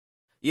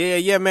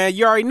Yeah, man.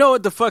 You already know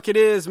what the fuck it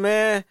is,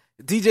 man.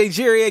 DJ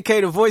Jerry,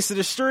 a.k.a. the voice of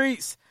the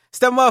streets. It's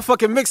that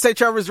motherfucking Mixtape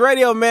Trappers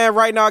Radio, man.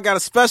 Right now, I got a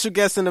special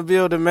guest in the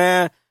building,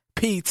 man.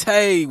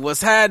 P.Tae,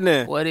 what's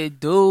happening? What it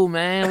do,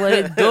 man? What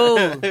it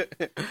do?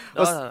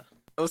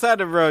 What's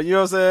happening, bro? You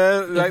know what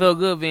I'm saying? It feel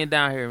good being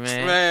down here,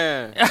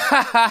 man. Hey,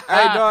 dog,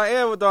 I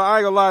ain't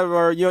gonna lie,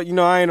 bro. You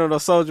know, I ain't on no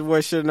Soulja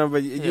Boy shit,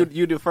 but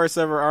you the first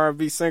ever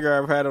R&B singer I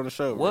ever had on the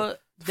show, bro.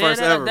 What?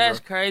 First ever, that's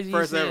bro. crazy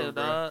First as hell, ever,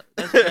 dog.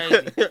 That's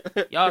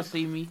crazy. Y'all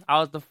see me. I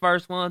was the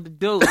first one to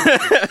do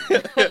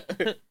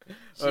it.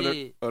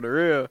 Shit. On the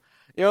real.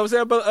 You know what I'm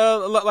saying?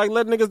 But like,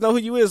 let niggas know who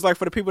you is. Like,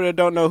 for the people that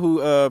don't know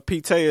who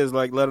P.Tae is,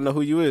 like, let them know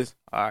who you is.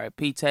 All right,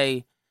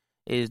 P.Tae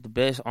is the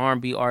best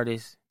R&B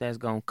artist that's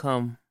gonna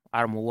come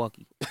out of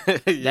Milwaukee. Yeah.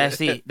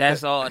 That's it.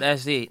 That's all.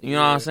 That's it. You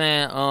know what I'm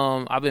saying?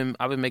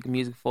 I've been making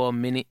music for a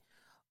minute.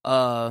 You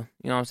know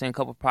what I'm saying? A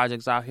couple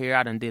projects out here.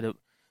 I done did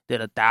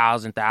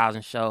 1,000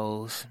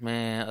 shows,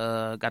 man.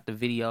 Got the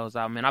videos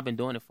out, man. I've been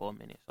doing it for a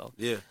minute, so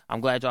yeah.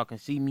 I'm glad y'all can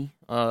see me.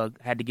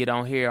 Had to get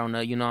on here on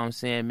the, you know what I'm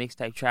saying,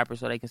 Mixtape Trapper,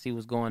 so they can see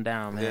what's going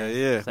down, man.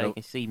 Yeah. So they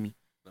can see me.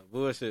 No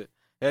bullshit.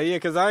 Yeah,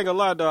 because I ain't gonna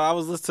lie, though. I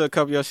was listening to a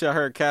couple of your shit. I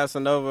heard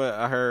Casanova.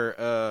 I heard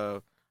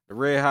the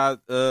Red Hot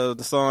the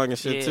song and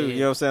shit, too. You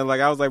know what I'm saying?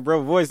 Like, I was like,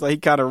 bro, voice, like, he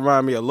kind of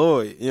remind me of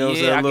Lloyd. You know what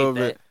I'm saying? A little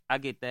bit. I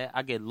get that.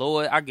 I get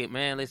Lloyd. I get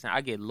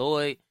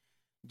Lloyd.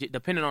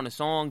 Depending on the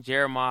song,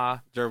 Jeremiah,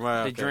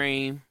 The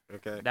Dream.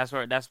 Okay.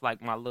 That's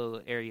like my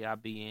little area I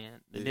be in.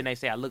 Yeah. Then they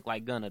say I look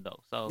like Gunna though,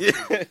 so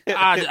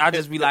I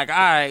just be like, all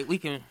right, we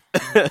can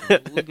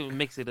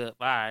mix it up,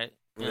 all right.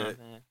 You know what I'm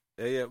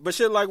saying? Yeah. But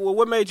shit, like, well,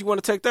 what made you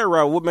want to take that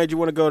route? What made you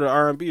want to go to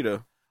R&B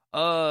though?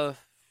 I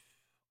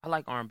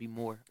like R&B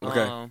more.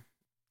 Okay.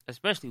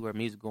 Especially where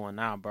music going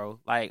now,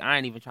 bro. Like, I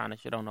ain't even trying to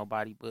shit on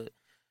nobody, but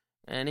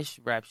man, this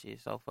rap shit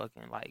is so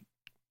fucking like,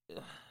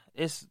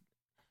 it's.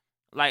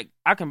 Like,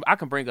 I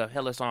can bring up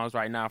hella songs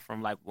right now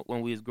from, like, when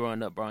we was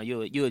growing up, bro. And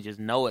you'll just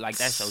know it. Like,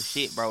 that's your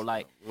shit, bro.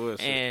 Like,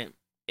 and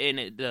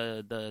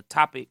the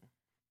topic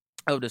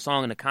of the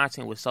song and the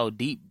content was so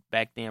deep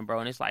back then, bro.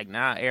 And it's like,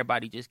 now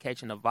everybody just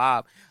catching the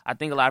vibe. I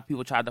think a lot of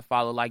people tried to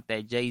follow, like,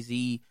 that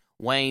Jay-Z,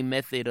 Wayne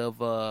method of,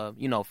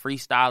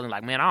 freestyling.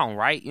 Like, man, I don't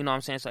write, you know what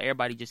I'm saying? So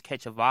everybody just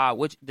catch a vibe,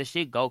 which the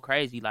shit go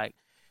crazy. Like,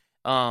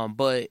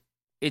 but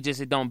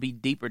it don't be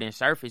deeper than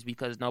surface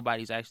because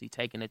nobody's actually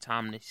taking the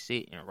time to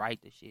sit and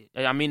write the shit.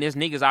 I mean, there's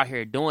niggas out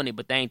here doing it,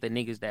 but they ain't the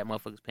niggas that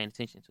motherfuckers paying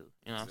attention to.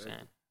 You know what I'm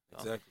saying? So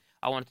Exactly.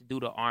 I wanted to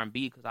do the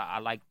R&B because I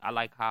like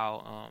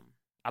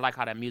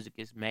how that music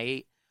is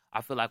made.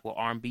 I feel like with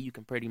R&B you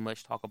can pretty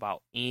much talk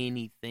about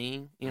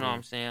anything. You know what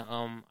I'm saying?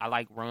 I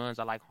like runs,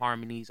 I like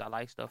harmonies, I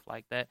like stuff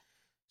like that.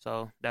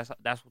 So that's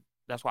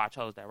why I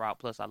chose that route.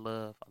 Plus I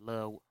love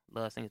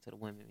singing to the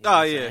women. You know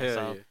oh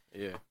yeah,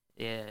 yeah.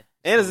 Yeah.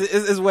 And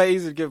it's way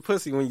easier to get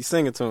pussy when you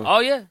sing it to them.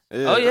 Oh, yeah.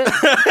 Oh, yeah.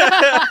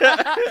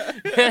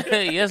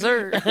 Yes,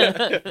 sir.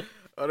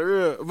 Oh, the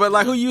real. But,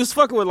 like, who you was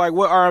fucking with? Like,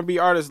 what R&B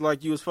artists,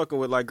 like, you was fucking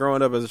with, like,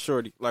 growing up as a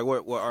shorty? Like,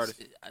 what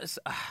artist?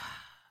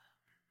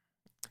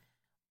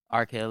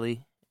 R.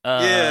 Kelly.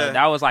 Yeah.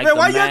 That was, like, man, the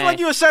why man. You act like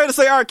you ashamed to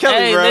say R. Kelly,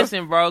 hey, bro? Hey,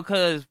 listen, bro,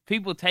 because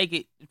people take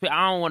it.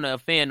 I don't want to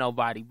offend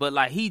nobody, but,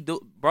 like,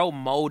 bro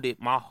molded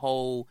my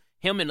whole,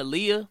 him and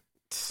Aaliyah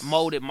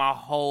molded my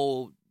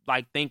whole,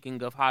 like,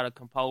 thinking of how to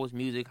compose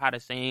music, how to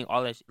sing,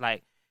 all that shit.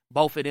 Like,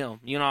 both of them,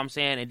 you know what I'm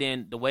saying? And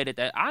then the way that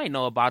I ain't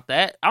know about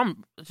that. I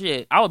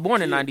was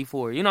born in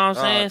 94, you know what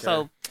I'm saying? Okay.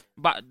 So,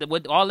 but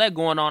with all that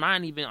going on,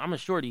 I'm a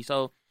shorty.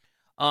 So,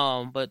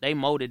 but they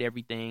molded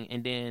everything.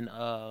 And then,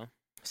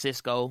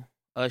 Cisco,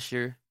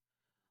 Usher,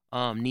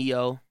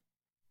 Neo,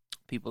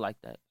 people like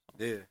that.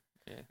 Yeah.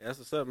 That's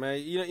what's up,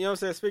 man. You know what I'm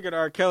saying? Speaking of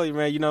R. Kelly,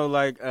 man, you know,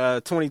 like,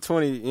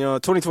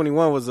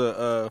 2021 was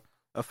a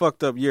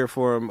fucked up year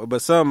for him,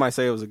 but some might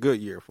say it was a good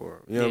year for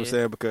him. You know what I'm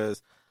saying?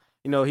 Because,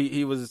 you know,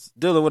 he was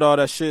dealing with all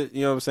that shit,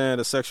 you know what I'm saying,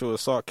 the sexual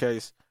assault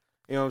case.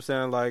 You know what I'm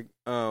saying? Like,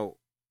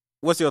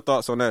 what's your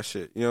thoughts on that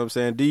shit? You know what I'm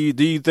saying? Do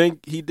you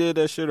think he did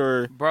that shit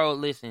or? Bro,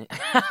 listen.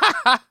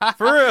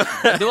 For real?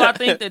 Do I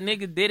think the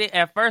nigga did it?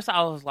 At first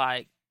I was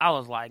like,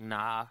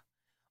 nah.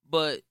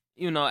 But,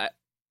 you know,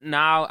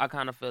 now I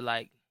kind of feel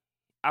like,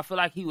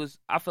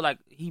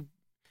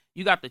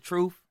 you got the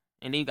truth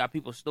and then you got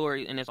people's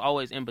stories and it's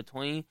always in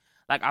between.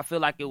 Like, I feel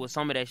like it was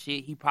some of that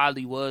shit he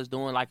probably was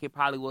doing. Like, it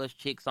probably was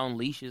chicks on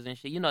leashes and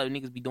shit. You know, the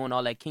niggas be doing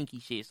all that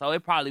kinky shit. So,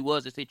 it probably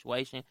was a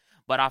situation.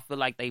 But I feel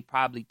like they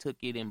probably took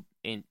it and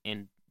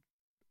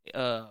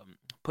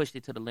pushed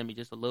it to the limit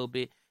just a little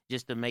bit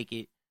just to make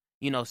it,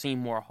 you know, seem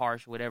more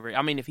harsh, whatever.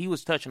 I mean, if he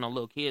was touching on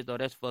little kids, though,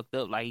 that's fucked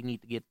up. Like, he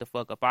need to get the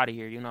fuck up out of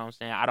here. You know what I'm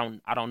saying? I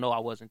don't know. I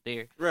wasn't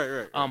there.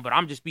 Right. But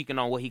I'm just speaking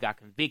on what he got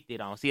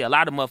convicted on. See, a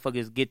lot of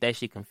motherfuckers get that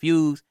shit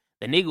confused.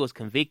 The nigga was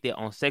convicted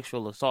on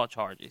sexual assault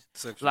charges.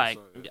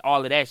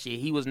 All of that shit.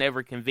 He was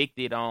never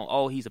convicted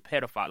on, he's a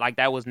pedophile. Like,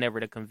 that was never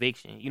the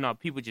conviction. You know,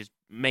 people just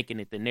making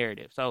it the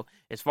narrative. So,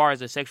 as far as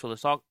the sexual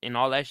assault and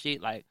all that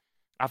shit, like,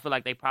 I feel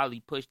like they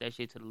probably pushed that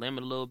shit to the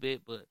limit a little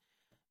bit. But,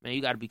 man,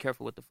 you got to be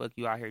careful what the fuck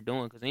you out here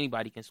doing because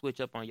anybody can switch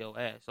up on your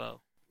ass.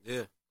 So,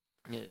 yeah.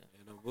 Yeah.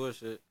 No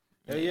bullshit.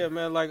 Yeah,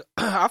 man. Like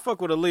I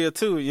fuck with Aaliyah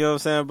too. You know what I'm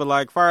saying? But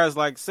like, far as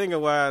like singer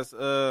wise,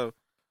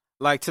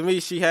 like to me,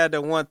 she had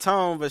that one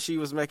tone, but she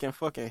was making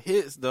fucking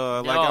hits,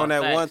 dog. Like on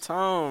that one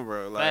tone,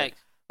 bro. Like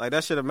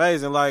that shit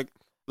amazing. Like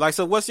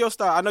so, what's your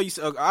style? I know you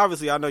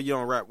obviously. I know you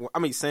don't rap. I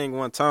mean, sing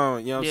one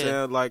tone. You know what I'm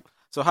saying? Like,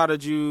 so how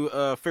did you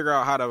figure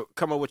out how to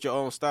come up with your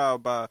own style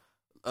by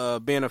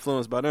being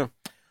influenced by them?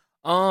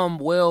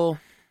 Well,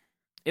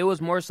 it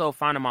was more so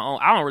finding my own.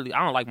 I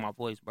don't like my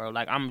voice, bro.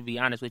 Like, I'm gonna be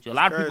honest with you. A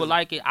lot of people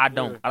like it. I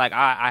don't. Yeah.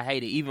 I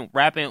hate it. Even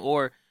rapping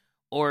or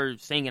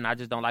singing, I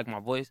just don't like my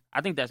voice.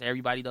 I think that's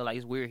everybody though. Like,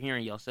 it's weird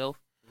hearing yourself.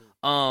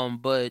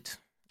 But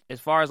as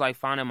far as like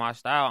finding my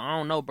style, I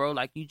don't know, bro.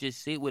 Like, you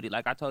just sit with it.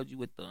 Like I told you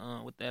with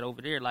that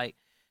over there. Like,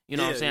 you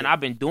know what I'm saying? I've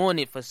been doing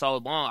it for so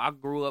long. I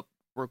grew up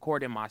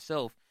recording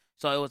myself,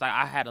 so it was like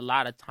I had a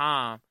lot of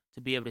time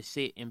to be able to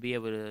sit and be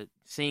able to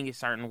sing a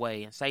certain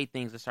way and say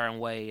things a certain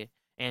way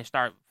and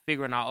start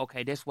figuring out,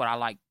 okay, this is what I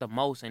like the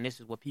most and this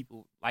is what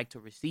people like to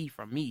receive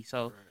from me.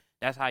 So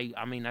that's how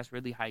that's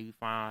really how you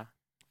find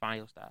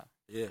your style.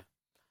 Yeah.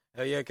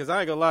 Hell yeah, because I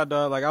ain't gonna lie,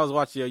 dog. Like, I was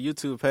watching your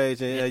YouTube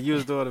page and you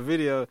was doing a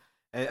video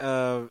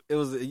and it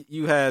was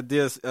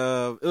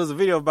a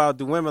video about,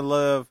 do women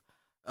love,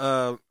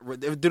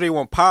 do they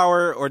want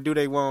power or do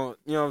they want,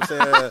 you know what I'm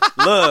saying,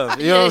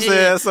 love? You know what I'm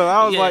saying? So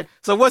I was like,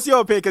 so what's your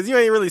opinion? Because you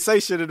ain't really say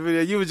shit in the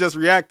video. You was just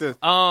reacting.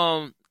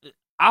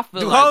 I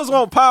feel do hoes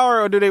want power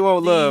or do they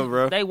want love,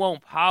 bro? They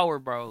want power,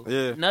 bro.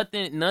 Yeah.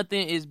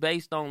 Nothing is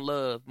based on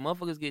love.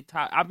 Motherfuckers get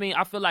tired. I mean,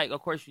 I feel like,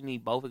 of course, you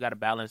need both. We got to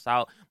balance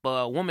out. But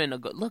a woman,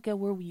 look at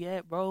where we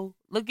at, bro.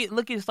 Look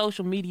at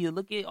social media.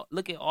 Look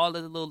at all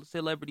of the little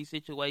celebrity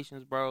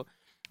situations, bro.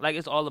 Like,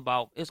 it's all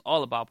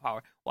about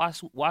power.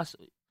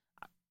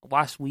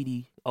 Why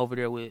Sweetie over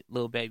there with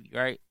Lil Baby,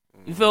 right?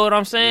 You feel what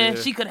I'm saying?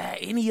 Yeah. She could have had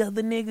any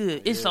other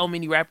nigga. It's so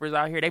many rappers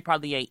out here. They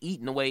probably ain't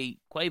eating the way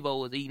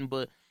Quavo was eating,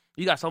 but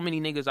you got so many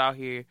niggas out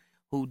here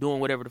who doing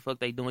whatever the fuck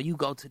they doing. You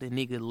go to the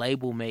nigga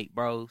label mate,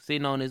 bro,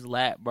 sitting on his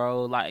lap,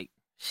 bro. Like,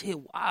 shit,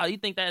 wow. You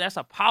think that's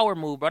a power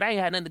move, bro? That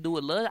ain't had nothing to do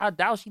with love. I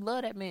doubt she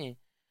love that man.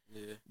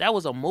 Yeah. That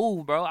was a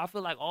move, bro. I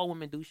feel like all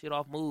women do shit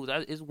off moves.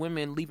 It's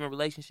women leaving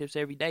relationships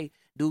every day,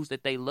 dudes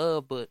that they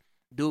love, but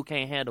dude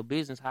can't handle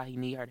business how he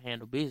need her to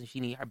handle business.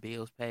 She need her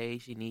bills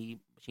paid. She need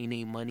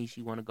money.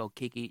 She want to go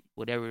kick it,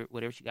 whatever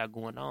she got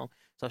going on.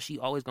 So she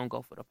always going to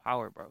go for the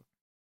power, bro.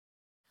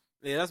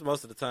 Yeah, that's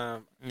most of the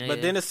time. Yeah.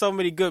 But then there's so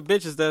many good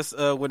bitches that's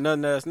with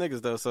nothing ass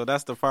niggas though. So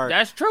that's the part.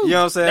 That's true. You know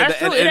what I'm saying? That's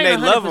true. And they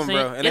love them,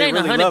 bro. And it ain't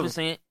really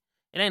 100%.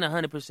 It ain't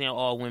 100%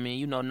 all women.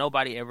 You know,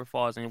 nobody ever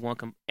falls in one.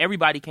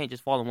 Everybody can't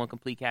just fall in one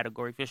complete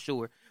category for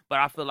sure. But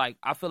I feel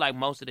like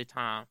most of the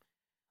time,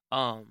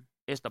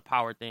 it's the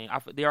power thing.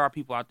 There are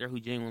people out there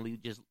who genuinely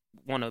just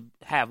want to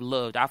have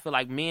love. I feel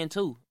like men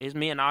too. It's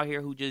men out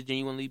here who just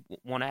genuinely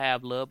want to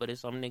have love, but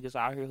it's some niggas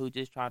out here who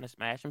just trying to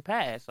smash and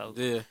pass. So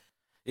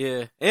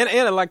yeah,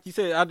 and like you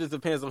said, it just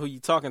depends on who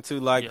you talking to.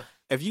 Like,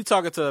 if you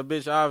talking to a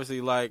bitch,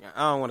 obviously, like,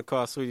 I don't want to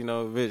call Sweetie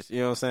no bitch, you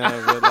know what I'm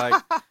saying? But, like, you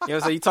know what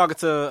I'm saying? You talking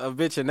to a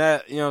bitch in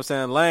that, you know what I'm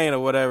saying, lane or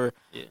whatever,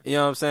 you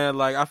know what I'm saying?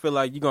 Like, I feel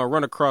like you're going to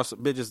run across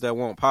bitches that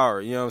want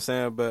power, you know what I'm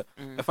saying? But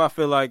if I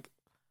feel like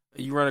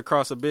you run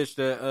across a bitch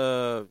that,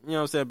 you know what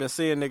I'm saying, been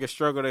seeing niggas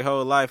struggle their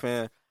whole life,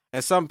 and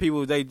some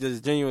people, they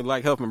just genuinely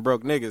like helping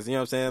broke niggas, you know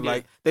what I'm saying?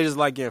 Like, they just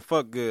like getting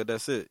fucked good,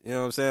 that's it, you know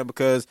what I'm saying?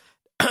 Because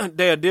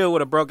they'll deal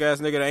with a broke ass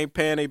nigga that ain't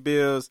paying their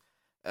bills,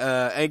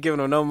 ain't giving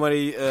them no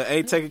money,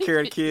 ain't taking care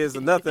of the kids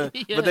or nothing,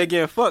 but they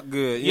getting fucked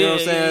good. You know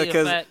what I'm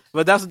saying?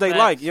 But that's what they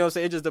like. You know what I'm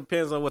saying? It just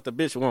depends on what the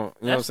bitch want.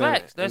 You know what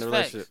I'm saying?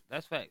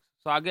 That's facts.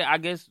 So I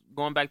guess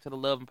going back to the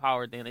love and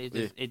power thing,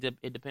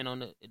 it depend on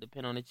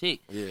the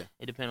chick. Yeah,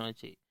 it depend on the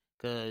chick.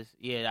 Cause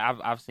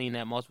I've seen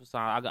that multiple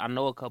times. I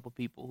know a couple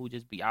people who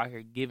just be out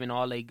here giving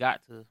all they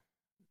got to.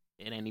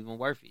 It ain't even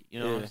worth it.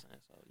 You know what I'm saying?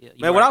 So,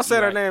 man, without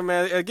saying her name,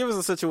 man, give us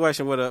a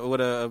situation with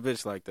a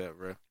bitch like that,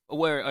 bro.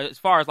 Where, as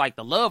far as like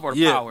the love or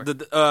the power?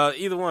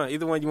 Either one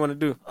you want to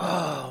do.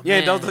 Oh,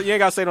 man. You ain't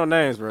gotta say no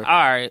names, bro. All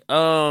right,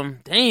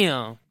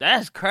 damn,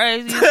 that's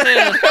crazy as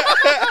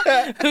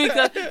hell.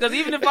 Because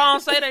even if I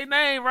don't say their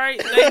name,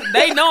 right,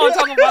 they know I'm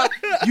talking about.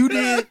 You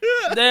did,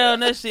 damn,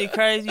 that shit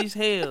crazy as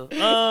hell.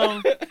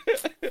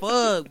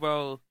 Fuck,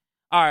 bro.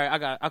 All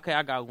right,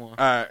 I got one.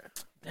 All right,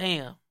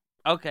 damn,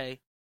 okay.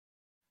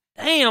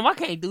 Damn, I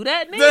can't do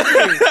that, nigga.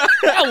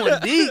 That one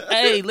deep.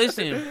 Hey,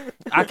 listen,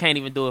 I can't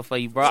even do it for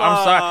you, bro.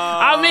 I'm sorry.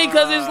 I mean,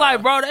 cause it's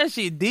like, bro, that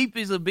shit deep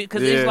is a bit.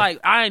 Cause it's like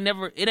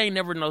it ain't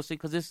never no shit.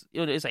 Cause it's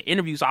an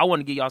interview, so I want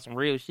to give y'all some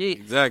real shit.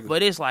 Exactly.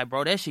 But it's like,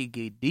 bro, that shit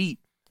get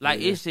deep.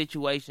 Like it's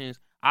situations.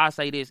 I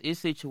say this. It's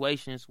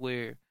situations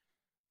where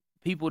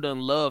people done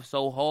love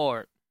so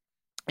hard,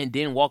 and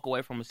then walk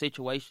away from a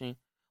situation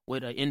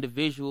with an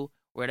individual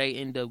where they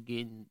end up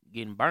getting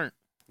burnt.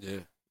 Yeah.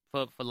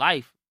 For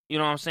life. You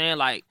know what I'm saying?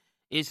 Like.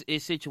 It's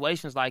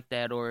situations like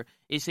that, or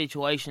it's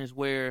situations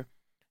where,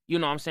 you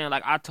know what I'm saying?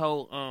 Like I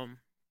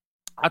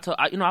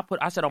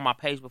said on my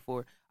page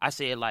before, I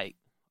said like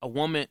a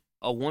woman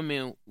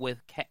with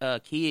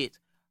kids,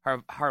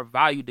 her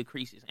value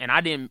decreases. And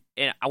I didn't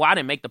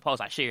make the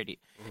post, I shared it.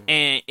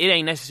 And it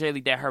ain't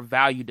necessarily that her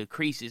value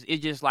decreases.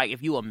 It's just like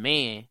if you a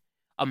man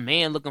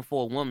looking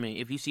for a woman,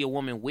 if you see a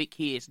woman with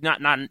kids,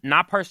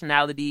 not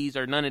personalities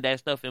or none of that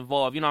stuff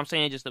involved, you know what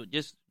I'm saying?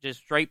 Just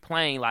straight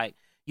plain, like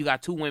you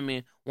got two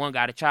women, one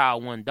got a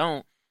child, one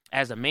don't.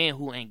 As a man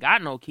who ain't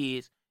got no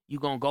kids, you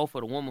gonna go for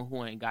the woman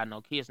who ain't got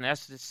no kids. And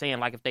that's just saying,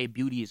 like, if they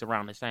beauty is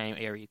around the same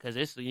area. Because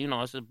it's,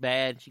 it's a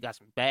bad, she got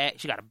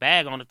a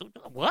bag on it.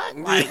 What?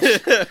 Like,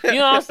 you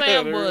know what I'm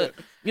saying? But,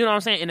 you know what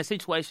I'm saying? In a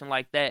situation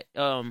like that,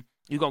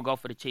 you gonna go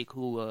for the chick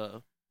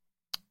who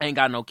ain't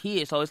got no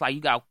kids. So it's like you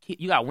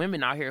got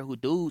women out here who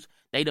dudes,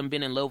 they done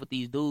been in love with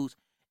these dudes.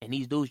 And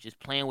these dudes just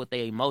playing with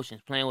their emotions,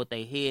 playing with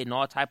their head and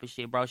all type of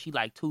shit, bro. She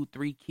like 2,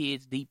 3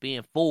 kids deep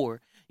in, 4.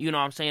 You know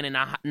what I'm saying? And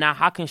now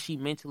how can she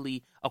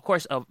mentally, of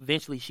course,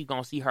 eventually she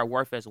going to see her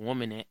worth as a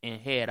woman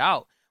and head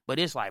out. But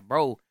it's like,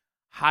 bro,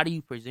 how do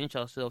you present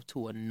yourself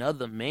to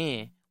another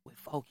man with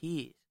 4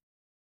 kids?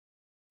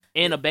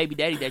 And a baby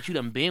daddy that you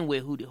done been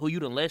with who you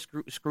done let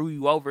screw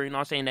you over, you know what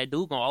I'm saying? That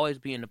dude going to always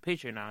be in the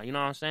picture now, you know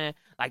what I'm saying?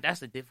 Like,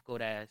 that's a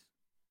difficult ass,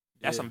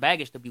 that's some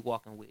baggage to be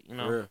walking with, you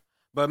know? Yeah.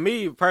 But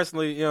me,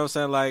 personally, you know what I'm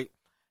saying, like,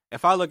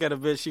 if I look at a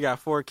bitch, she got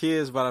 4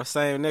 kids by the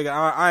same nigga,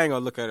 I ain't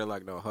gonna look at her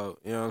like no hoe.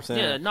 You know what I'm saying?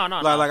 Yeah, no.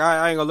 Like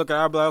I ain't gonna look at her,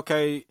 I'll be like,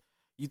 okay,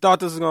 you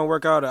thought this was gonna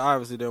work out, it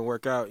obviously didn't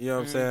work out. You know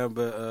what I'm saying?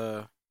 But,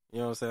 you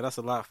know what I'm saying? That's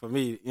a lot for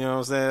me, you know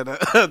what I'm saying?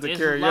 to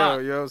carry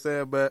on, you know what I'm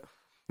saying? But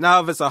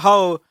now if it's a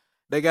hoe,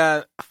 they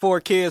got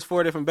 4 kids,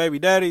 4 different baby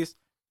daddies,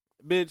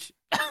 bitch,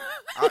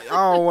 I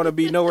don't want to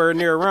be nowhere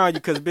near around you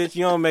because, bitch,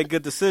 you don't make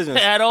good decisions.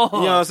 At all. You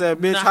know what I'm saying?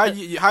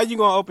 Bitch, how you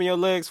gonna open your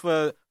legs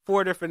for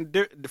 4 different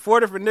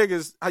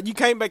niggas? You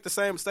can't make the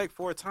same mistake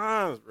 4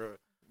 times, bro.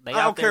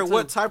 I don't care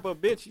what type of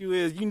bitch you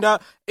is.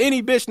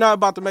 Any bitch not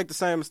about to make the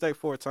same mistake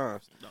 4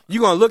 times. No. You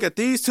gonna look at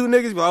these 2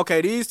 niggas, but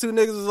okay, these 2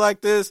 niggas is like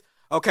this.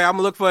 Okay, I'm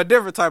gonna look for a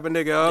different type of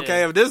nigga.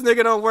 Okay, if this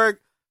nigga don't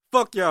work,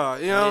 fuck y'all.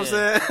 You know what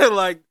I'm saying?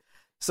 Like,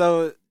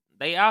 so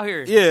they out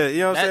here. Yeah,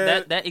 you know what I'm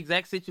saying? That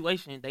exact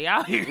situation, they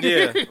out here.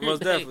 Yeah,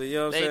 most definitely. You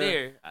know what I'm saying? They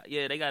there.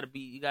 Yeah,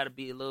 you gotta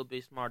be a little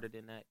bit smarter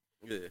than that.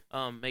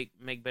 Yeah.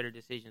 Make better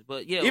decisions.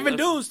 But yeah, even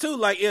dudes too.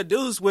 Like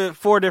dudes with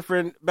 4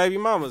 different baby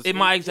mamas. In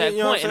my exact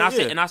point,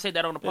 and I said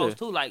that on the post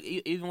too. Like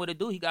even with a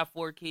dude, he got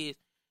 4 kids,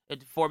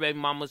 4 baby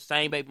mamas,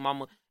 same baby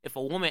mama. If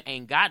a woman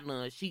ain't got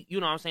none, she,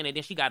 you know what I'm saying, and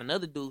then she got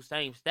another dude,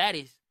 same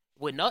status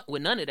with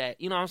none of that.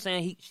 You know what I'm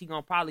saying? She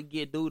gonna probably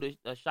give dude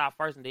a shot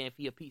first, and then if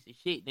he a piece of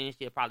shit, then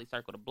she'll probably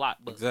circle the block.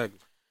 But exactly.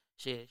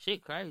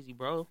 Shit crazy,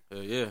 bro.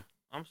 Yeah.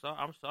 I'm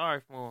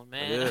sorry for him,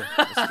 man.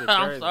 Yeah,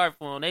 I'm sorry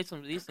for him.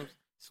 These some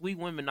sweet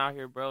women out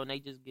here, bro, and they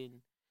just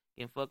getting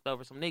fucked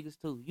over. Some niggas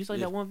too. You saw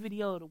that one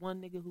video, the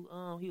one nigga who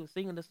he was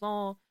singing the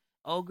song.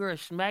 Old girl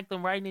smacked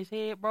him right in his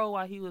head, bro,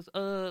 while he was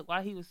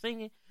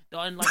singing.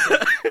 And like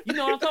you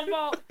know what I'm talking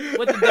about?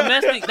 With the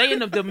domestic, they in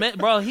the domestic,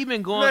 bro. He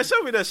been going. Man, show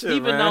me that shit,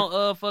 he been man.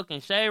 on fucking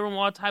shade room,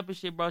 all type of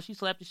shit, bro. She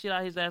slapped the shit out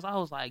of his ass. I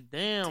was like,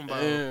 damn, bro.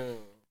 Damn.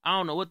 I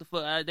don't know what the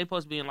fuck. They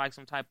supposed to be in like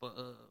some type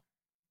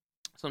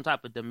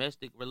of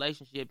domestic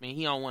relationship, and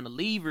he don't want to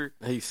leave her.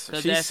 She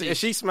smacked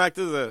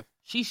his ass.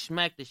 She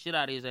smacked the shit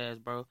out of his ass,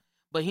 bro.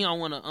 But he don't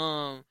want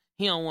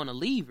to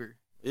leave her.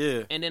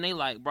 Yeah. And then they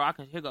like, bro, I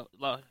can here go.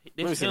 Look,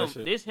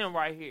 this him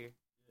right here.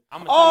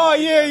 Oh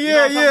yeah,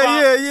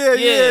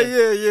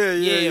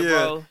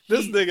 bro.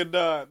 This nigga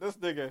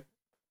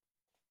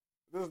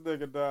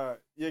died.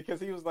 Yeah, because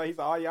he's like,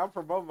 oh yeah, I'm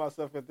promoting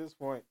myself at this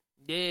point.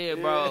 Yeah,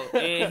 bro.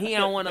 And he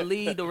don't want to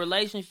leave the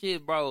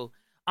relationship, bro.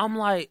 I'm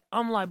like,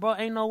 bro,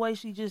 ain't no way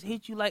she just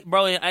hit you like,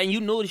 bro. And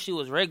you knew the shit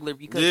was regular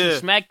because she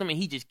smacked him and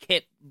he just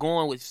kept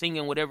going with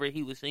singing whatever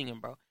he was singing,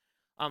 bro.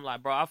 I'm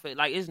like, bro, I feel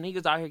like it's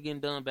niggas out here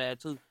getting done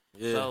bad too.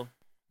 Yeah. So,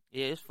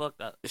 yeah, it's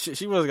fucked up. She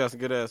must have got some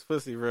good ass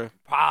pussy, bro.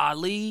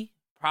 Probably.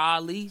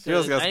 She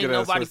must got some ain't good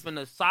ass nobody pussy.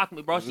 Finna sock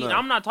me, bro.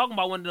 I'm not talking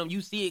about one of them.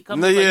 You see it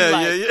coming. No,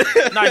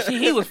 yeah. Nah,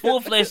 he was full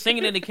fledged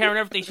singing in the camera and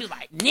everything. She was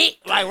like, Nick,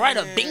 like right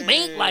up, bing,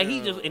 bing. Like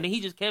and then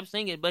he just kept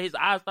singing, but his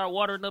eyes start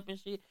watering up and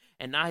shit.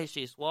 And now his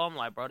shit swell. I'm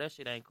like, bro, that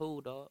shit ain't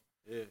cool, dog.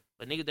 Yeah.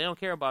 But niggas, they don't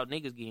care about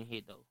niggas getting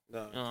hit though.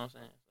 No. You know what I'm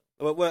saying?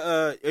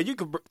 Well, you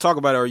could talk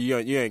about it, or you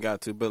ain't got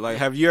to. But like,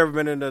 have you ever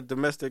been in a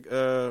domestic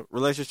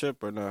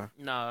relationship or no?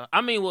 No, I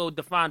mean, well,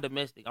 define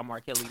domestic. I'm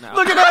R. Kelly now.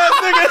 Look at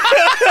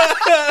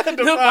that nigga.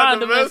 define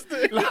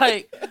domestic.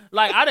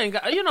 Like I didn't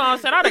got, you know what I'm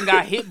saying? I done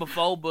got hit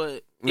before,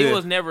 but it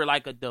was never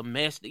like a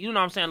domestic. You know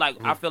what I'm saying?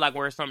 Like I feel like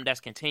where it's something that's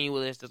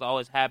continuous, that's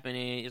always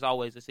happening, it's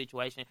always a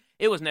situation.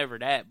 It was never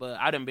that, but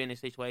I done been in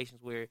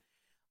situations where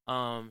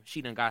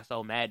she done got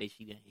so mad that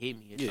she done hit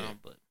me or something.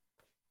 But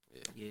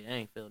yeah, I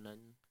ain't feel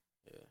nothing.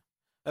 Yeah.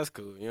 That's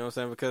cool, you know what I'm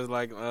saying? Because,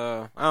 like,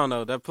 I don't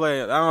know, that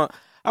play, I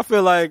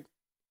feel like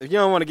if you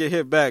don't want to get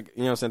hit back,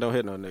 you know what I'm saying, don't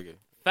hit no nigga.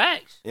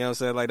 Facts. You know what I'm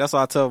saying? Like, that's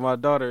why I tell my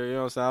daughter, you know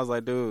what I'm saying? I was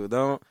like, dude,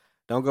 don't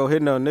go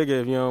hit no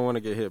nigga if you don't want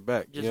to get hit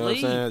back. Just you know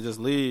leave. What I'm saying? Just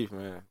leave,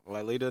 man.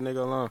 Like, leave that nigga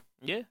alone.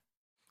 Yeah.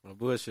 No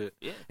bullshit.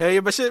 Yeah. Hey,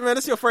 but shit, man,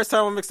 this is your first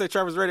time on Mixtape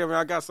Trappers Radio, man.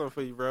 I got something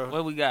for you, bro.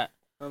 What we got?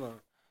 Hold on.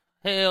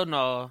 Hell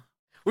no.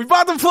 We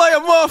about to play a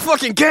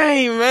motherfucking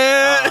game,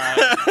 man.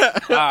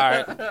 All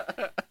right.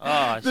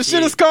 Oh, the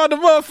shit is called the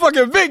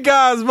motherfucking Big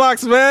Guys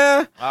box,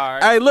 man. All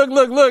right. Hey,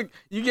 look.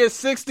 You get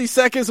 60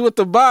 seconds with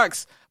the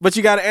box, but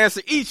you got to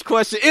answer each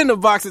question in the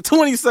box in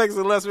 20 seconds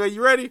or less, man.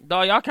 You ready?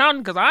 Dog, y'all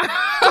counting? Because I...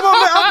 Come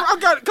on,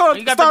 man. Come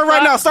on. Start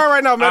right now. Start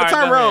right now, man. The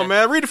timer on,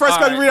 man. Read the first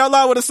question. Read out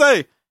loud what it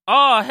say.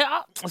 Oh,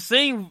 hell,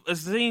 sing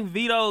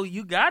Vito,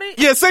 you got it?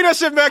 Yeah, sing that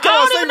shit, man. Come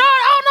on, sing.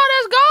 I don't know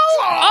this go.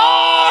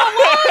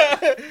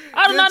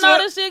 I do not know how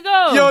this shit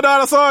go. You don't know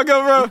how the song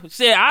go, bro?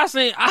 Shit, I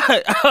sing.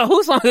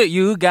 Who song it?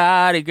 You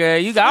got it, girl.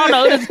 You got. I don't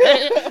know this.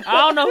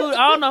 I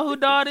don't know who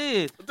dog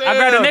is. Damn. I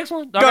grab the next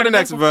one. Go to the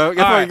next one, bro.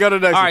 Go to the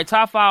next one. All right,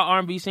 top 5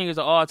 R&B singers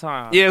of all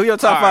time. Yeah, who your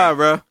top 5,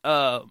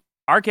 bro?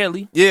 R.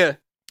 Kelly. Yeah.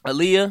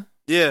 Aaliyah.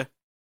 Yeah.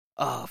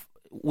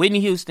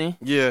 Whitney Houston.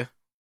 Yeah.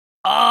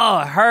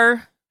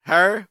 Her.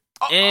 Her.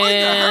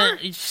 And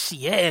her?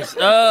 Yes.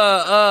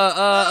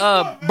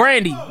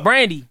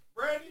 Brandy.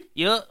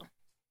 Yup.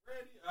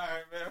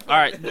 All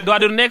right. Do I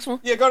do the next one?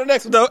 Yeah, go to the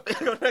next one, though.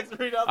 Go to the next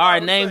one. All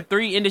right. Name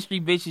 3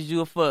 industry bitches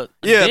you a fuck.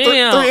 Yeah,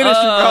 Damn, 3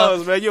 industry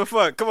bros, man. You a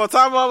fuck. Come on,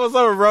 time almost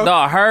over, bro.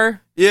 No,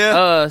 her.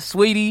 Yeah.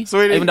 Sweetie.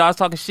 Even though I was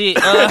talking shit.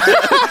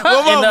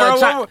 One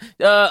more,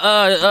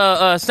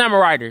 bro. Summer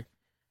Ryder.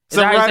 Is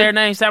that how you say her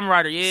name? Summer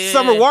Ryder. Yeah.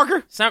 Summer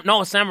Walker?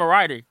 No, Summer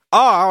Ryder. Oh,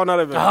 I don't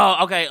know that.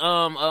 Oh, okay.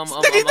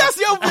 Nigga, that's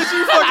your bitch.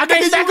 You fucking. I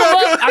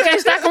can't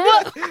stack them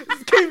up.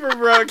 Keep her,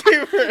 bro.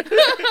 Keep her.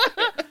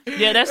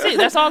 Yeah, that's it.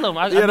 That's all of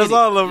them. That's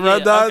all of them, bro.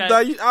 Yeah,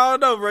 okay. I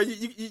don't know, bro.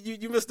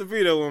 You missed the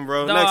Vito one,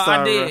 bro. Next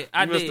time, bro.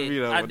 I did. Missed the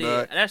Vito one,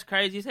 dog. That's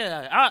crazy as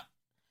hell.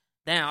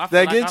 Damn, I feel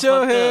that like get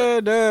your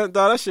head down,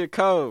 dog. That shit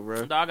cold,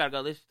 bro. Dog, I gotta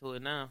go listen to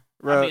it now.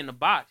 Bro. I'll be in the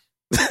box.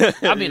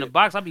 I'll be in the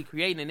box. I'll be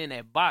creating it in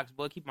that box,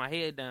 boy. Keep my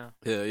head down.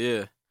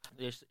 Yeah.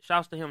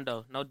 Shouts to him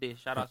though. No diss.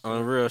 Shout out to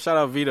him. Real. Shout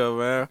out Vito,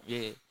 man.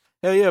 Yeah.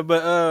 Hell yeah,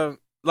 but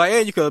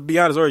and you could be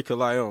honest or you could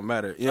lie. It don't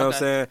matter. You know what I'm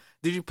saying?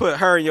 Did you put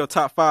her in your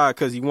top 5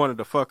 because you wanted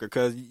to fuck her?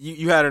 Because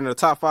you had her in the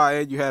top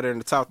 5 and you had her in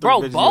the top 3.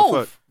 Bro,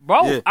 both.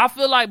 Bro, yeah. I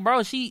feel like,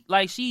 bro, she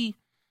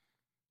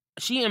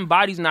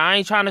embodies. Now I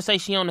ain't trying to say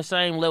she on the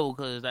same level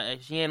because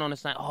she ain't on the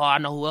same. Oh, I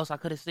know who else I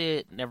could have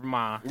said. Never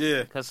mind.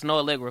 Yeah. Because Snow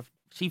Allegra,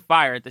 she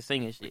fire at the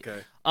singing shit.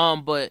 Okay.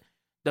 But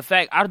the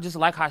fact I just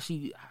like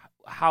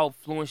how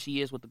fluent she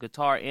is with the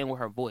guitar and with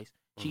her voice.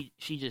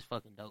 She just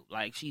fucking dope.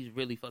 Like she's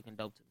really fucking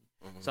dope to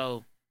me. Mm-hmm.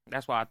 So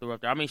that's why I threw her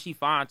up there. I mean, she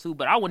fine too,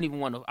 but I wouldn't even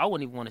want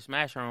to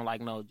smash her on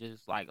like no,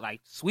 just like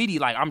Sweetie.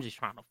 Like I'm just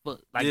trying to fuck.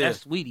 Like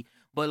that's Sweetie.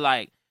 But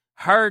like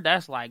her,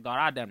 that's like God.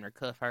 I damn near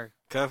cuff her.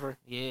 Cuff her.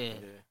 Yeah.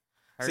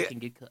 Her can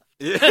get cuffed.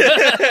 Yeah.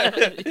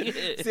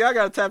 Yeah. See, I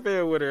gotta tap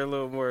in with her a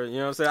little more. You know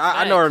what I'm saying?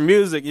 I know her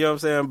music. You know what I'm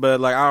saying? But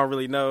like I don't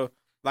really know.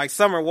 Like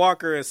Summer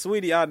Walker and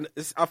Sweetie, I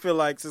feel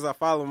like since I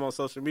follow them on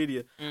social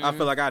media, I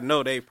feel like I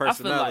know they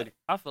personality.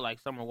 I feel like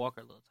Summer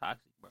Walker a little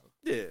toxic, bro.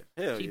 Yeah,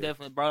 hell she yeah.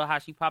 Definitely, bro. How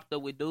she popped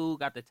up with dude,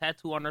 got the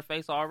tattoo on her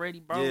face already,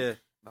 bro. Yeah,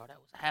 bro, that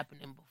was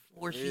happening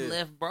before she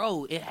left,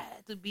 bro. It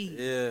had to be.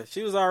 Yeah,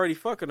 she was already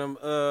fucking him.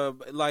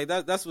 Like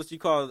that's what you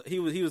call. He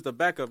was the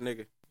backup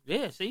nigga.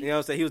 Yeah, see, you know what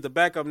I'm saying? He was the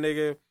backup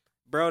nigga.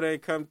 Bro, they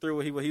come through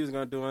what he was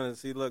gonna do and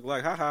see. Look,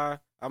 like, haha,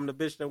 I'm the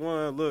bitch that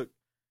won. Look,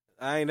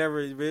 I ain't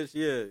never bitch.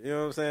 Yeah, you know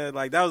what I'm saying?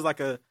 Like that was like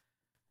a.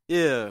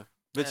 Yeah,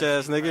 bitch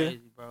ass nigga.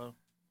 Crazy, bro.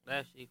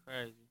 That shit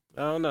crazy.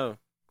 I don't know.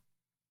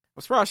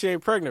 I'm surprised she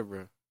ain't pregnant,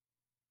 bro.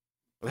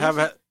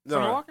 Summer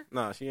Walker?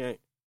 No, she ain't.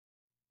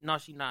 No,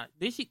 she not.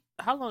 Did she?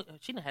 How long?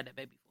 She done had that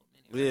baby for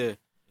a minute. Right? Yeah.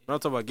 But I'm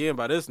talking about getting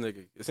by this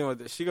nigga. It seems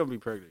like she gonna be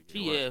pregnant.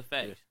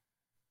 Facts. Yeah.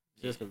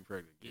 She's gonna be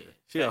pregnant. Yeah.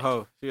 She facts. a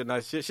hoe. She a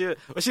nice shit.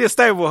 She a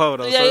stable hoe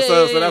though. Yeah,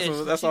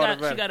 so that's all that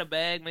matters. She got a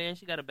bag, man.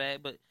 She got a bag,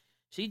 but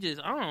she just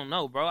I don't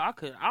know, bro. I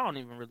don't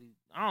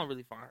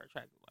really find her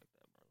attractive.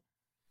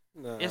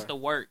 Nah. It's the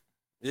work.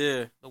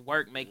 Yeah. The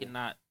work making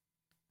not.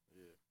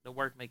 Yeah. The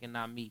work making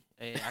not me.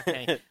 Hey, I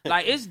can't.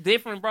 Like it's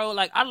different, bro.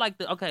 Like I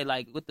like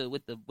like with the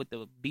what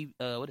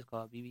is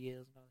called BBLs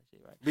and all that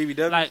shit, right?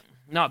 BBW. Like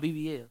no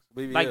BBLs.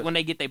 Like when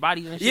they get their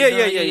bodies and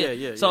shit.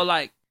 Yeah. So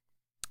like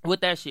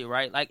with that shit,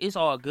 right? Like it's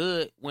all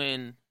good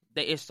when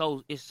it's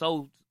so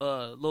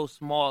little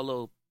small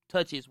little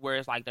touches where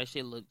it's like that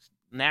shit looks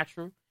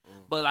natural.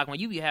 But like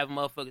when you be having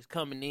motherfuckers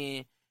coming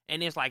in.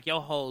 And it's like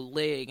your whole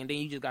leg, and then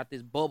you just got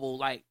this bubble,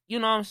 like, you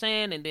know what I'm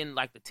saying? And then,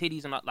 like, the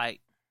titties and,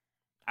 like,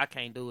 I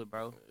can't do it,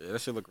 bro. Yeah,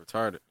 that shit look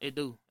retarded. It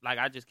do. Like,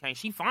 I just can't.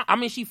 She fine. I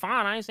mean, she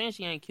fine. I ain't saying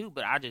she ain't cute,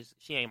 but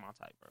she ain't my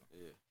type, bro.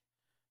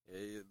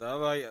 Yeah.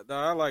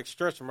 I like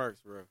stretch marks,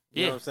 bro.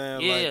 You know what I'm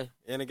saying? Yeah. Like,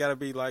 and it got to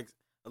be, like,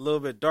 a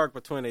little bit dark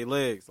between their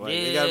legs. Like,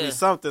 it got to be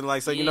something,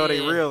 like, so you know they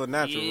real and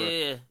natural, bro.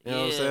 You know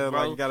what I'm saying? Bro.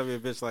 Like, you got to be a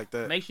bitch like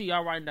that. Make sure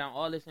y'all writing down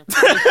all this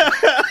information.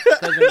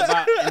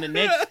 Because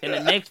in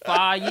the next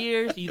 5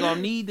 years, you going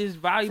to need this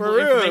valuable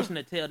information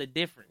to tell the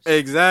difference.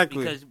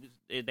 Exactly. Because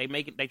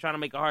they trying to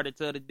make it hard to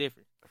tell the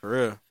difference. For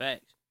real.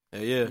 Facts.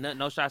 Yeah.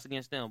 No shots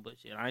against them, but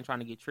shit, I ain't trying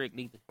to get tricked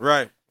neither.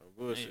 Right.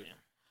 Bullshit.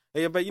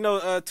 Yeah, but you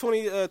know,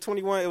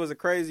 2021, it was a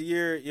crazy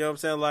year. You know what I'm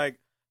saying? Like,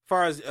 as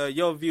far as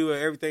your view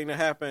of everything that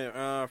happened,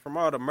 from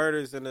all the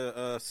murders in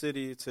the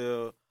city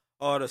to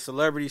all the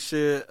celebrity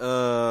shit,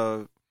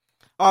 all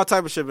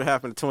type of shit been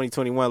happening in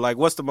 2021. Like,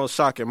 what's the most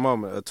shocking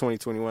moment of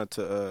 2021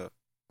 to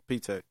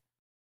P.Tae?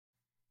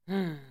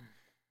 Most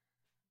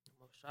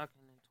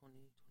shocking in 2020.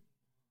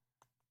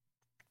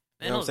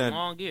 Man, You know it was a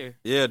long year.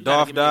 Yeah,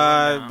 Dolph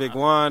died, Big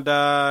Juan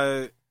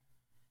died.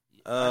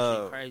 That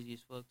shit crazy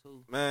as fuck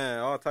too. Man,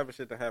 all type of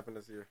shit that happened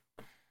this year.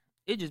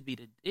 It be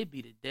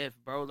the death,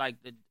 bro. Like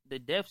the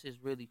deaths is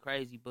really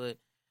crazy, but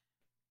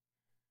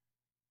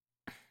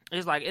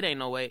it's like it ain't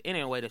no way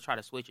to try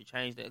to switch or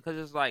change that, because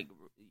it's like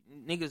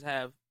niggas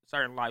have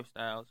certain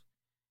lifestyles,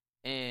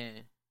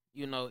 and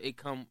you know it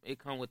come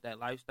with that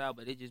lifestyle,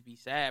 but it just be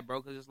sad,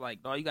 bro. Because it's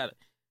like, dog, you gotta.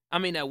 I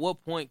mean, at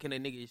what point can a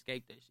nigga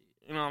escape that shit?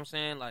 You know what I'm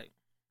saying? Like,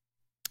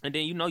 and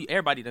then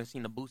everybody done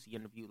seen the Boosie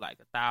interview like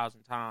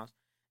 1,000 times,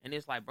 and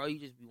it's like, bro, you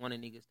just be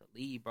wanting niggas to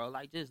leave, bro.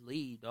 Like, just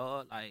leave,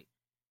 dog. Like,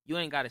 you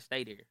ain't gotta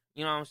stay there.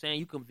 You know what I'm saying?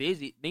 You can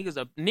visit.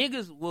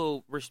 Niggas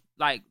will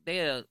like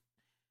they'll.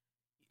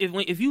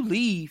 If you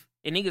leave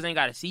and niggas ain't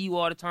gotta see you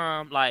all the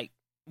time, like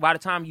by the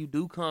time you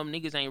do come,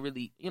 niggas ain't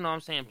really, you know what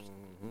I'm saying?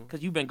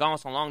 Because you've been gone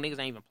so long, niggas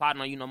ain't even plotting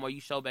on you no more.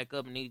 You show back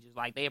up and niggas just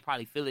like, they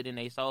probably feel it in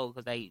their soul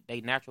because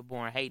they natural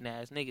born hating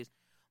ass niggas.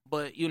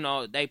 But, you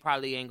know, they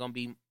probably ain't gonna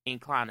be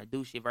inclined to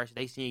do shit versus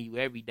they seeing you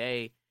every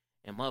day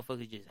and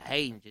motherfuckers just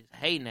hating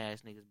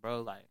ass niggas,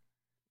 bro. Like,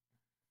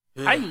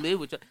 how do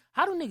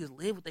niggas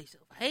live with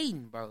themselves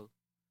hating, bro?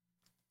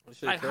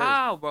 Like, crazy.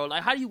 How, bro?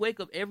 Like, how do you wake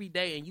up every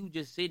day and you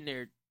just sitting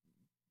there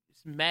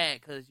mad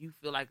because you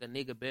feel like a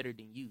nigga better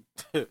than you?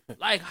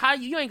 Like, how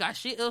you ain't got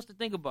shit else to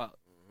think about?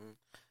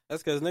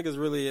 That's because niggas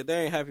really,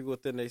 they ain't happy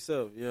within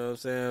themselves. You know what I'm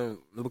saying?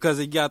 Because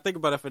you got to think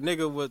about it. If a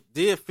nigga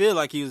did feel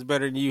like he was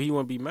better than you, he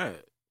wouldn't be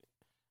mad.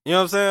 You know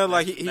what I'm saying?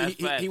 Like,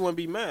 he wouldn't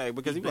be mad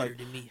because he like,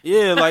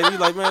 yeah, like, he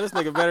like, man, this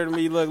nigga better than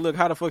me. Look,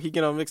 how the fuck he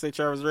get on Mixtape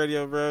Travis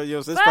Radio, bro? You know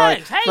what I'm saying?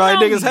 It's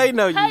probably niggas hating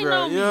on you,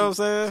 bro. You know what I'm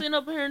saying? Sitting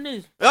up here in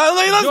this.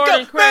 Let's Jordan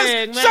go.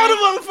 Craig, man. Show the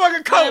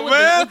motherfucking coat,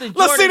 man.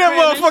 Let's see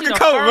that motherfucking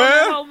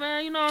coat,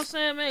 man. You know what I'm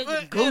saying, man?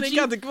 Gucci. He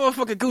got the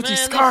motherfucking Gucci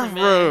scarf,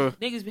 bro.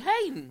 Niggas be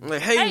hating.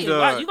 Like, hating,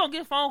 dog. You gonna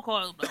get a phone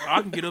call.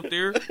 I can get up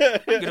there.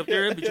 That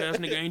bitch ass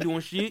nigga ain't doing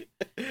shit.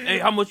 Hey,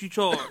 how much you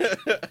charge?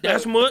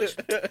 That's much?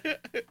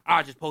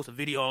 I just post a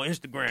video on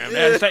Instagram.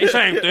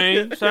 Same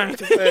thing,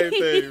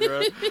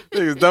 bro.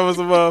 Niggas dumb as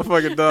a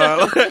motherfucking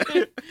dog.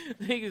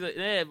 Niggas like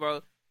that,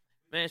 bro.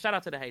 Man, shout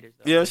out to the haters,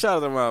 though. Yeah, shout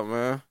them out,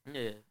 man.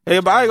 Yeah. Hey,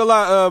 but I ain't gonna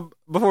lie,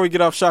 before we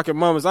get off shocking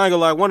moments, I ain't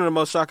gonna lie, one of the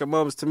most shocking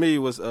moments to me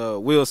was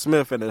Will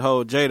Smith and the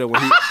whole Jada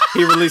when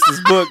he released his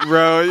book,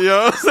 bro. You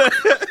know what I'm saying?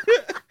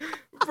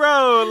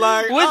 Bro,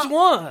 like... Which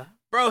one?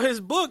 Bro,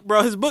 his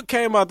book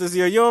came out this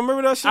year. You don't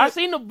remember that shit? I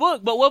seen the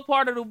book, but what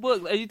part of the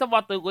book? Are you talking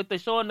about with the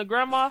showing the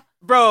grandma?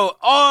 Bro,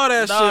 all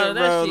that shit,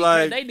 bro.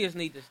 Like, they just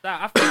need to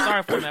stop. I feel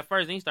sorry for him at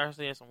first. Then he started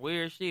saying some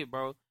weird shit,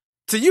 bro.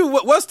 To you,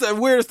 what's the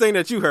weirdest thing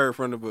that you heard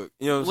from the book?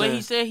 You know what I'm saying?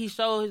 He said he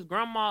showed his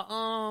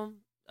grandma,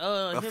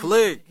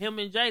 flick. Him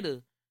and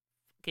Jada,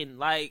 can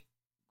like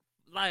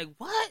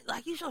what?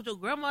 Like, you showed your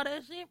grandma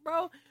that shit,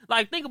 bro?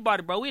 Like, think about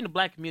it, bro. We in the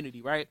black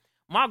community, right?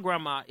 My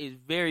grandma is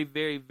very,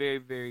 very, very,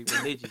 very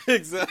religious.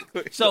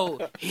 Exactly.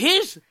 So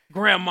his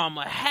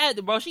grandmama had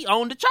to, bro. She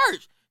owned the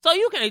church. So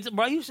you can't,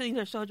 bro. You sitting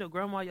there showing your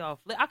grandma y'all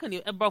flick. I couldn't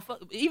even, bro.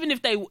 Even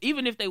if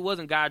they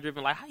wasn't God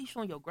driven, like, how you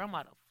showing your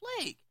grandma the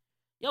flick?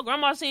 Your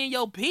grandma seeing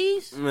your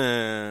piece,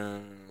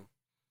 man.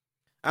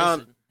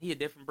 He a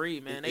different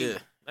breed, man.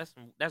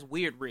 That's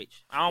weird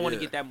rich. I don't want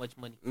to get that much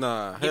money.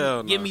 Nah,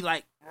 give me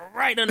like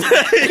right under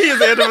that.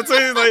 He's in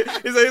between.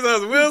 Like, he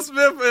says Will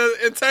Smith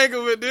and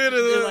entanglement,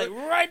 dude. Like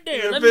right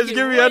there. Yeah, bitch,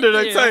 give me right under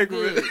the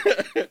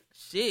entanglement.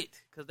 Shit,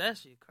 cause that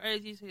shit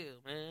crazy as hell,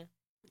 man.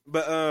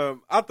 But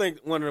I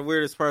think one of the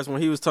weirdest parts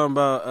when he was talking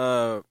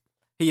about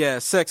he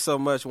had sex so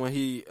much when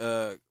he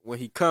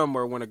come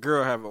or when a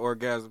girl have an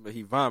orgasm but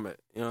he vomit.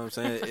 You know what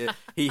I'm saying?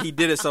 He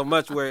did it so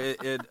much where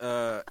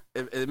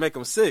it make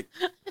him sick.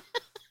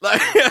 Like,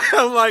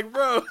 I'm like,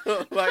 bro,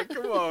 like,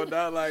 come on,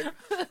 dog. Like,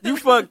 you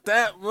fucked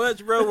that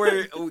much, bro,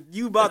 where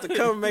you about to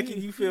come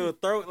making you feel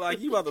like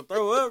you about to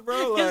throw up,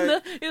 bro.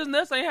 Like, his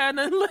nuts ain't had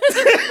nothing left.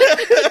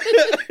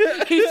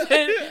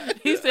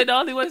 he said the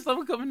only way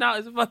something coming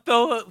out is if I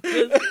throw up.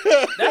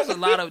 That's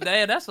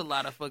a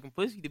lot of fucking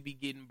pussy to be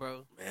getting,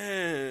 bro.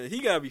 Man, he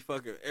gotta be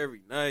fucking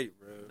every night,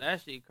 bro.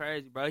 That shit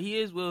crazy, bro. He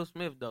is Will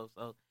Smith though,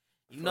 so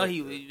you know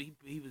he was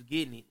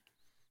getting it.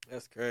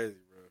 That's crazy,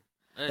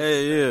 bro.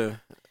 Yeah.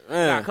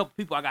 Man. Got a couple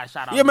people I got to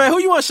shout out. Yeah, man. Who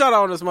you want to shout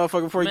out on this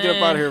motherfucker before you get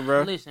up out of here,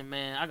 bro? Listen,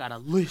 man. I got a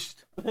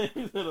list.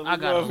 I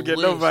got a forget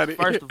list. Nobody.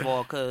 First of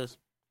all, cause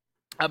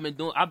I've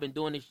been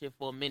doing this shit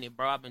for a minute,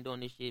 bro. I've been doing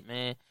this shit,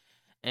 man,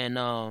 and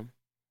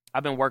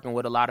I've been working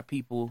with a lot of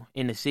people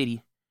in the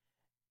city,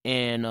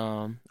 and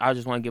I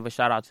just want to give a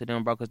shout out to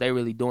them, bro, because they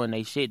really doing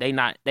their shit. They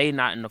not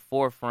in the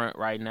forefront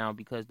right now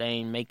because they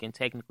ain't making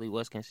technically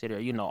what's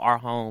considered, our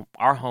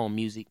home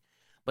music,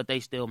 but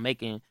they still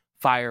making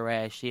fire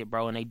ass shit,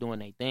 bro, and they doing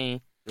their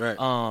thing. Right.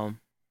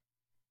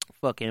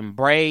 Fucking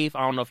Brave.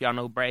 I don't know if y'all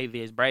know who Brave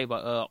is. Brave,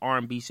 a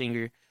R&B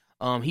singer.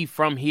 He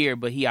from here,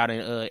 but he out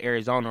in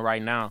Arizona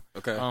right now.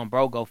 Okay.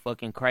 Bro, go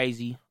fucking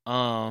crazy.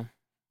 My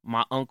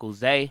uncle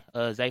Zay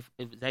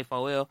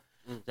 4L,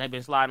 Zay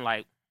been sliding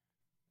like,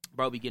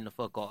 bro, be getting the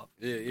fuck off.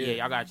 Yeah.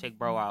 Y'all gotta check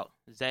bro out.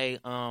 Zay,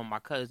 my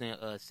cousin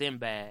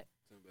Sinbad,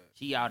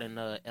 she out in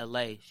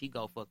L.A. She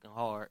go fucking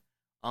hard.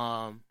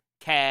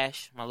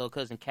 Cash, my little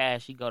cousin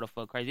Cash, she go to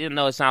fuck crazy. Even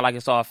though it sound like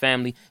it's all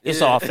family,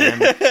 it's all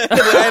family. Hey,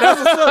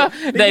 that's what's up.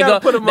 They go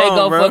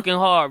bro. fucking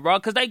hard, bro.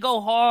 Cause they go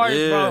hard,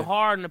 bro.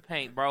 Hard in the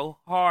paint, bro.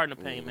 Hard in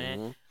the paint,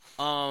 man.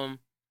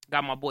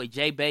 Got my boy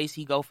J Bass,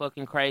 he go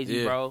fucking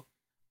crazy, bro.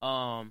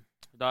 Dog,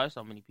 there's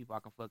so many people I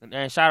can fucking.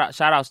 And shout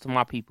outs to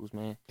my peoples,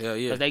 man.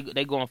 Yeah. Cause they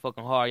going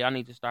fucking hard. Y'all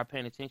need to start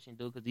paying attention,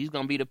 dude. Cause these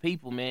gonna be the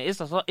people, man.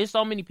 It's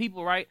so many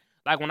people, right?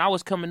 Like when I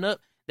was coming up,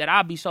 that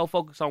I'd be so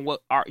focused on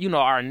what our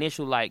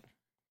initial like.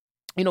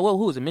 You know what?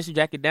 Who was it? Mr.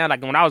 Jack It Down.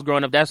 Like when I was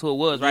growing up, that's who it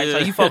was, right? Yeah. So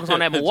you focus on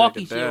that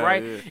Milwaukee shit, down,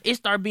 right? Yeah. It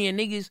started being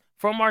niggas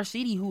from our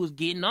city who was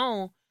getting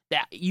on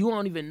that you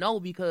don't even know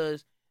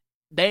because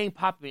they ain't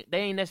popping. They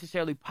ain't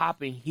necessarily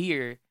popping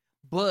here,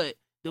 but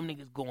them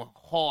niggas going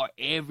hard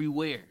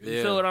everywhere.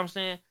 You feel what I'm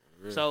saying?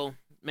 Yeah. So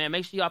man,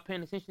 make sure y'all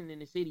paying attention in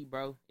the city,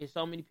 bro. There's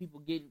so many people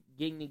getting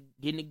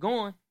it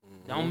going.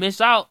 Don't miss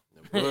out.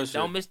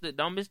 don't miss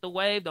the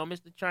wave. Don't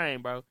miss the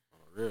train, bro.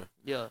 Real.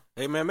 Yeah.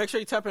 Hey man, make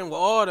sure you tap in with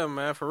all them,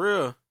 man, for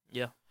real.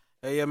 Yeah.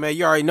 Hey yeah, man,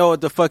 you already know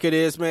what the fuck it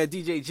is, man.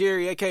 DJ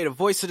Jerry, aka the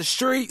voice of the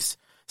streets.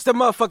 It's the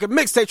motherfucking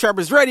Mixtape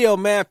Trappers Radio,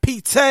 man.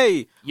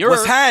 P.Tae,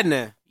 what's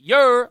happening?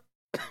 Yeah,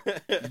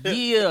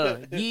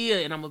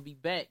 and I'm gonna be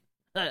back.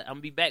 I'm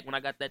gonna be back when I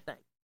got that thing.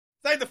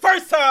 It's like the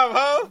first time,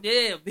 huh?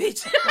 Yeah,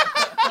 bitch.